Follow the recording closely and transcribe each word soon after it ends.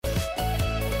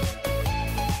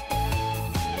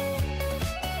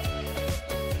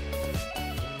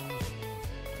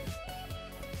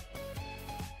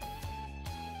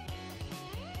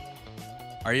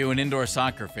Are you an indoor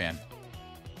soccer fan?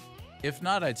 If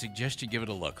not, I'd suggest you give it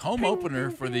a look. Home opener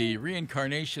for the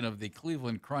reincarnation of the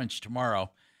Cleveland Crunch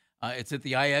tomorrow. It's at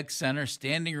the IX Center.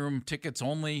 Standing room tickets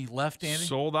only left, Andy?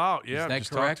 Sold out. Yeah, Is that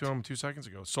just correct? talked to him 2 seconds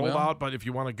ago. Sold out, but if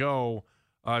you want to go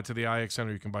to the IX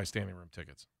Center, you can buy standing room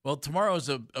tickets. Well, tomorrow's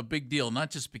a big deal,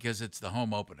 not just because it's the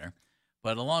home opener,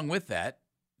 but along with that,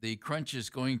 the Crunch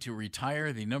is going to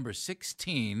retire the number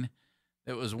 16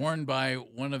 that was worn by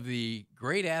one of the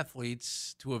great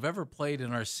athletes to have ever played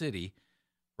in our city,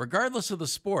 regardless of the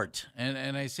sport.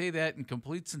 And I say that in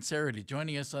complete sincerity.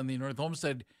 Joining us on the North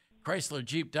Homestead Chrysler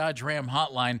Jeep Dodge Ram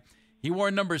hotline, he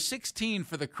wore number 16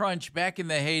 for the Crunch back in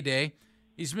the heyday.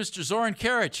 He's Mr. Zoran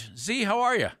Karic. Z, how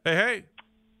are you? Hey.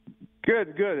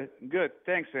 Good.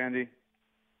 Thanks, Andy.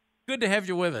 Good to have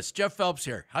you with us. Jeff Phelps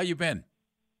here. How you been?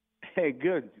 Hey,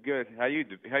 good. How you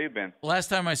been? Last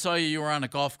time I saw you, you were on a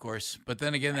golf course. But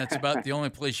then again, that's about the only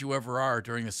place you ever are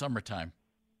during the summertime.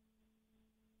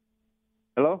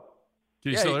 Hello?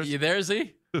 You there,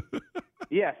 Z?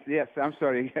 Yes. I'm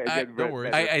sorry. Don't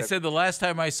worry. I said the last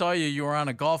time I saw you, you were on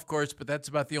a golf course, but that's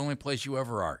about the only place you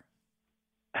ever are.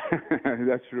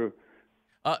 That's true.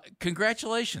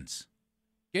 Congratulations.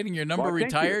 Getting your number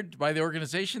retired by the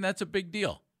organization, that's a big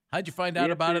deal. How'd you find out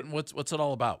about it, and what's it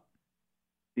all about?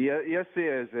 Yes,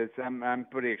 it is. I'm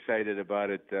pretty excited about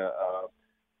it.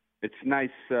 It's nice,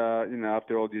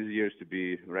 after all these years to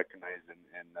be recognized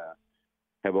and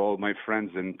have all my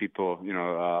friends and people,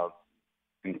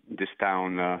 in this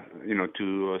town,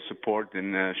 to support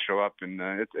and show up, and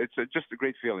it's just a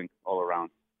great feeling all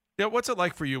around. Yeah, what's it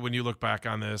like for you when you look back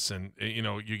on this and,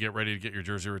 you get ready to get your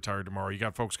jersey retired tomorrow? You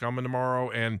got folks coming tomorrow,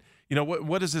 and,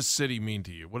 what does this city mean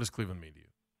to you? What does Cleveland mean to you?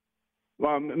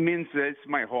 Well, it means it's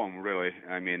my home, really.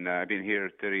 I mean, I've been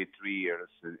here 33 years,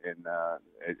 and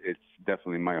it's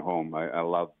definitely my home. I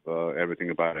love everything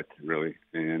about it, really.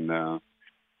 And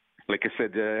like I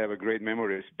said, I have a great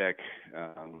memories back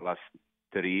last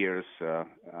 30 years.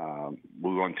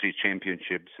 We won 3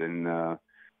 championships, and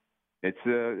it's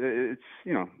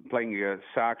playing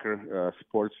soccer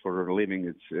sports for a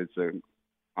living. It's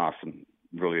awesome,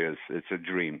 really is. It's a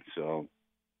dream. So.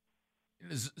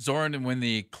 Zoran, when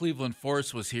the Cleveland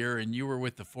Force was here, and you were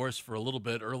with the Force for a little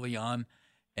bit early on,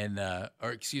 and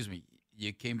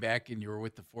you came back and you were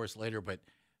with the Force later. But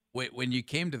when you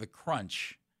came to the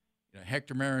Crunch,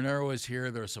 Hector Marinero was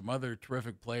here. There were some other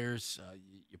terrific players.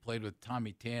 You played with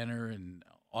Tommy Tanner and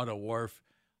Otto Warf,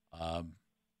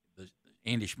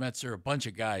 Andy Schmetzer, a bunch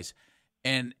of guys.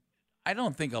 And I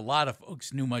don't think a lot of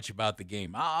folks knew much about the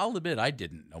game. I'll admit I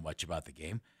didn't know much about the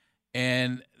game.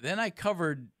 And then I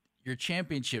covered your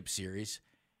championship series,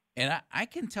 and I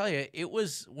can tell you it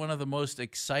was one of the most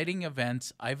exciting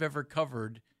events I've ever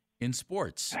covered in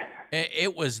sports.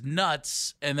 It was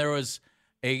nuts, and there was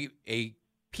a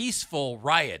peaceful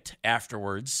riot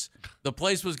afterwards. The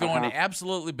place was going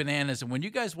absolutely bananas, and when you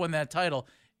guys won that title,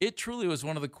 it truly was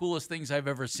one of the coolest things I've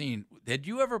ever seen. Had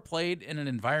you ever played in an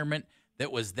environment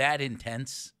that was that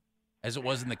intense as it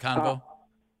was in the Congo?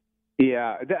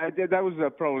 Yeah, that was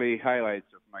probably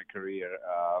highlights of my career.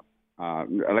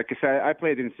 Like I said, I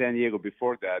played in San Diego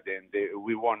before that, and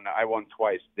I won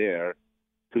twice there,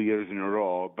 2 years in a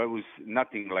row. But it was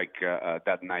nothing like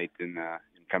that night in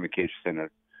Kamikaze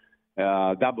Center.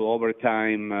 Double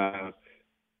overtime.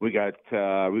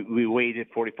 We waited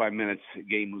 45 minutes.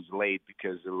 Game was late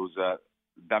because there was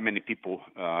that many people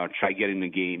try getting the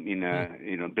game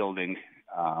in a building.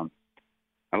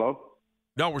 Hello?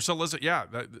 No, we're still listening. Yeah.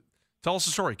 Tell us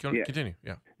the story. Continue.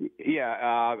 Yeah.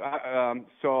 Yeah.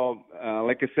 So,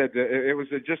 like I said, it was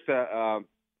just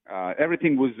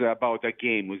everything was about the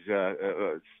game.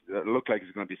 It looked like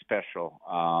it's going to be special.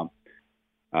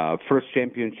 First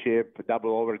championship,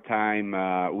 double overtime.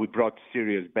 We brought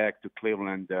series back to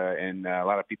Cleveland, and a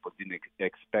lot of people didn't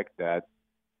expect that.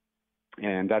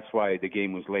 And that's why the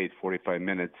game was late, 45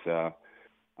 minutes, because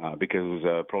it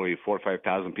was probably 4,000 or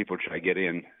 5,000 people try to get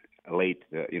in late,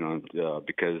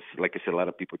 because, like I said, a lot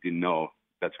of people didn't know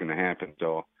that's going to happen.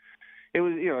 So it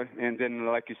was, and then,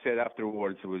 like you said,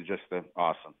 afterwards, it was just an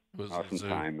awesome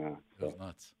time. It was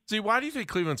nuts. See, why do you think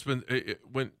Cleveland's been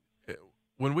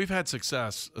when we've had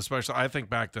success, especially I think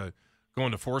back to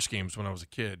going to Force games when I was a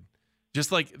kid,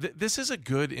 just like this is a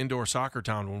good indoor soccer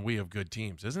town when we have good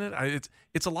teams, isn't it?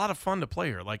 It's a lot of fun to play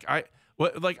here.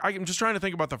 I'm just trying to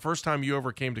think about the first time you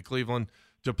ever came to Cleveland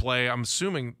to play. I'm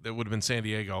assuming that would have been San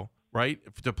Diego, right?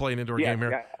 To play an indoor game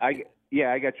here. I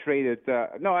got traded.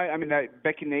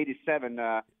 Back in '87,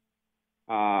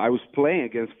 I was playing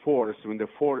against Force when the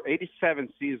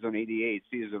 '87 season, '88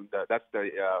 season. That's the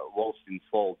Wolfstein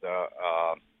Fold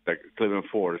the Cleveland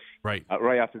Force Right.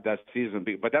 right after that season.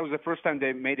 But that was the first time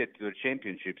they made it to the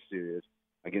championship series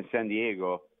against San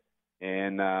Diego,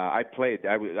 and I played.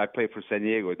 I played for San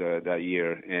Diego that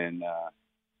year, and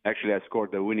actually I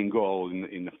scored the winning goal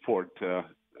in the fourth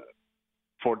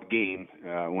game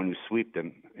when we swept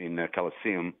them in the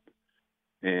Coliseum.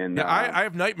 And Yeah, I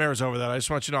have nightmares over that. I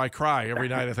just want you to know I cry every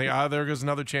night. I think, there goes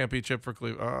another championship for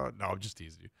Cleveland. No, I'm just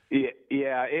teasing you.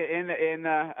 Yeah, and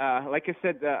like I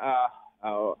said,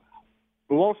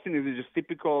 Walston is just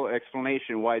typical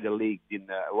explanation why the league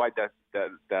didn't, why the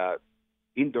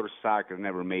indoor soccer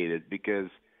never made it,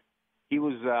 because he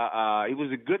was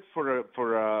good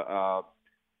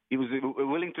he was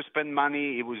willing to spend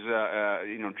money. He was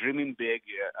dreaming big,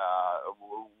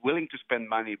 willing to spend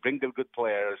money, bring the good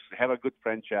players, have a good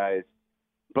franchise,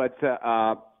 but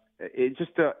it's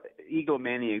just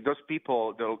egomaniac. Those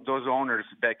people, those owners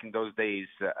back in those days,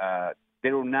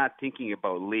 they were not thinking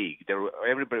about league.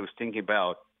 Everybody was thinking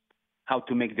about how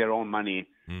to make their own money,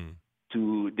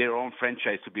 to their own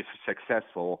franchise to be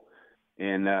successful.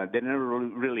 And they never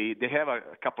really, they have a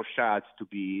couple shots to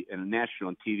be on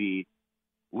national TV.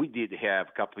 We did have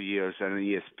a couple of years on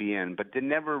ESPN, but they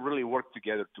never really worked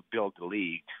together to build a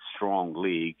league, strong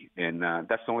league. And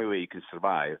that's the only way you can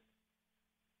survive.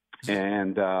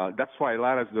 And that's why a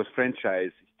lot of those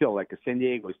franchises still, like San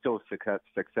Diego, is still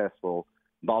successful.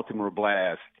 Baltimore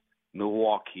Blast,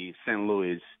 Milwaukee, St.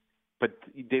 Louis, but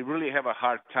they really have a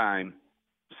hard time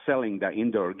selling the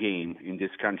indoor game in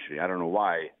this country. I don't know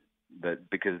why, but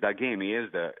because that game is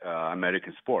the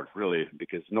American sport, really,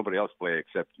 because nobody else plays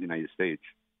except the United States.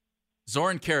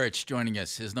 Zoran Karic joining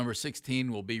us. His number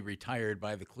 16 will be retired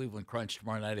by the Cleveland Crunch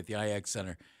tomorrow night at the IX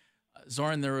Center.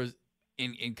 Zoran, there was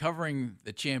in covering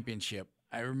the championship,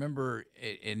 I remember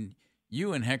in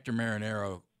you and Hector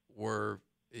Marinero were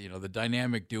the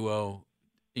dynamic duo,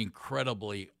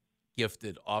 incredibly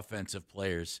gifted offensive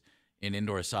players in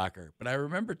indoor soccer. But I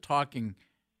remember talking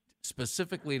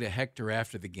specifically to Hector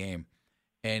after the game,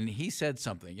 and he said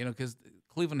something, because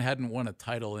Cleveland hadn't won a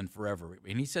title in forever.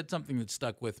 And he said something that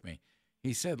stuck with me.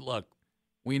 He said, look,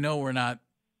 we know we're not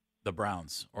the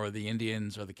Browns or the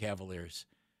Indians or the Cavaliers,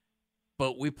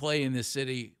 but we play in this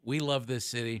city. We love this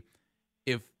city.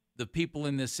 If the people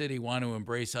in this city want to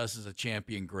embrace us as a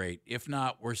champion, great. If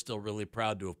not, we're still really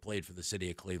proud to have played for the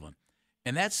city of Cleveland.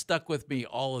 And that stuck with me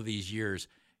all of these years.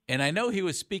 And I know he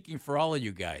was speaking for all of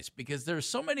you guys, because there's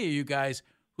so many of you guys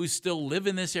who still live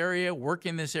in this area, work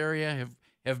in this area,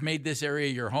 have made this area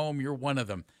your home. You're one of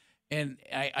them. And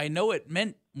I know it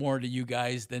meant more to you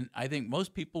guys than I think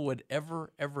most people would ever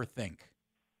think.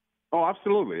 Oh,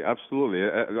 absolutely. Absolutely.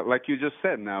 Like you just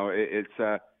said now, it's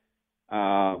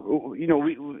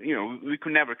we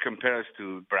could never compare us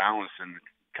to Browns and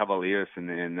Cavaliers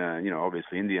and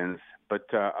obviously Indians. But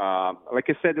like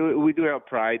I said, we do have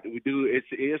pride. We do. It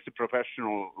is a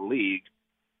professional league,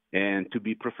 and to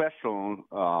be professional,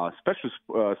 especially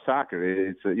soccer,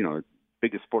 it's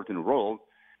biggest sport in the world.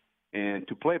 And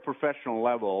to play professional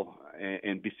level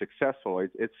and be successful,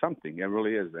 it's something. It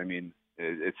really is. I mean,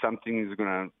 it's something that's going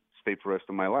to stay for the rest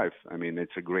of my life. I mean,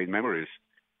 it's a great memories.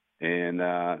 And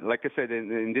like I said,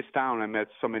 in this town, I met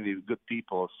so many good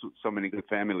people, so many good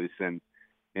families, and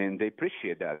they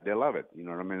appreciate that. They love it. You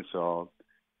know what I mean? So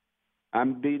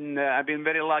I've been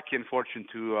very lucky and fortunate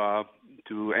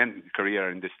to end career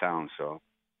in this town. So.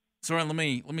 Soren, let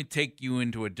me take you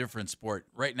into a different sport.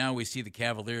 Right now, we see the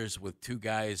Cavaliers with two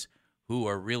guys who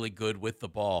are really good with the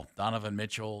ball, Donovan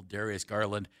Mitchell, Darius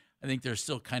Garland. I think they're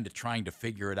still kind of trying to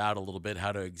figure it out a little bit,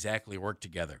 how to exactly work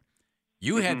together.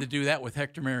 You had to do that with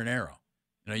Hector Marinero.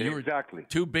 You exactly. were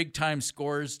two big-time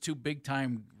scorers, two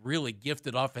big-time, really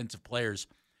gifted offensive players,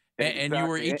 exactly. and you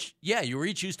were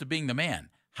each used to being the man.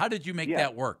 How did you make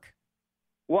that work?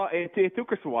 Well, it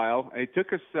took us a while. It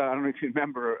took us. I don't know if you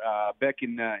remember back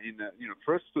in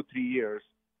first 2-3 years.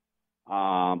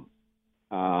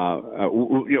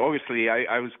 Obviously,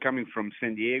 I was coming from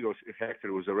San Diego.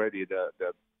 Hector was already the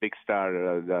big star,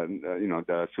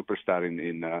 the superstar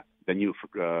in the new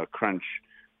Crunch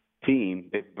team.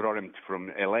 They brought him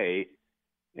from LA,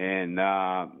 and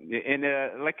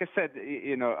like I said,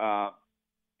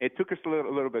 it took us a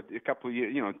little bit, a couple of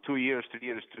years, 2 years, 3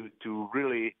 years to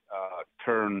really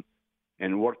turn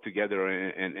and work together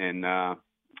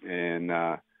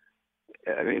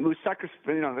I mean,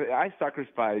 I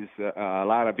sacrificed a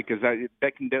lot because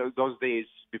back in those days,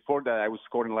 before that, I was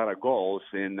scoring a lot of goals,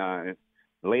 and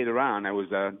later on,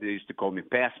 they used to call me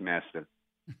pass master.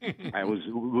 I was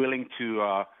willing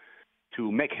to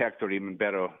make Hector even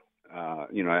better.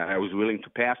 I was willing to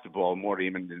pass the ball more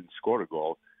even than score a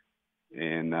goal.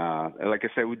 And like I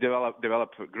said, we developed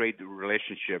a great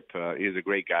relationship. He's a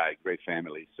great guy, great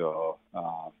family. So,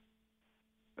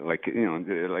 like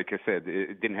I said,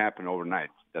 it didn't happen overnight.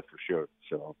 That's for sure.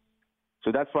 So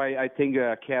that's why I think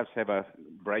Cavs have a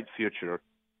bright future, as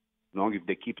long as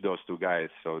they keep those two guys,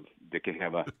 so they can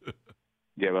have a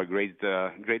great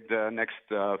next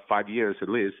 5 years at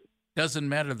least. Doesn't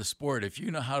matter the sport. If you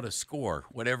know how to score,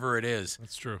 whatever it is,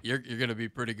 That's true. You're going to be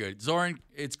pretty good. Zoran,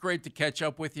 it's great to catch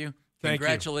up with you. Thank you.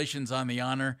 Congratulations on the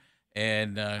honor,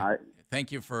 and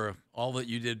thank you for all that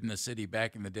you did in the city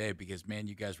back in the day. Because man,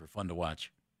 you guys were fun to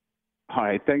watch. All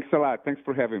right, thanks a lot. Thanks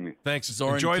for having me. Thanks.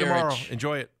 Zoran Enjoy Karic. tomorrow.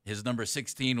 Enjoy it. His number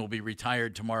 16 will be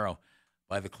retired tomorrow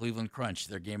by the Cleveland Crunch.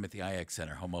 Their game at the IX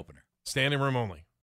Center, home opener. Standing room only.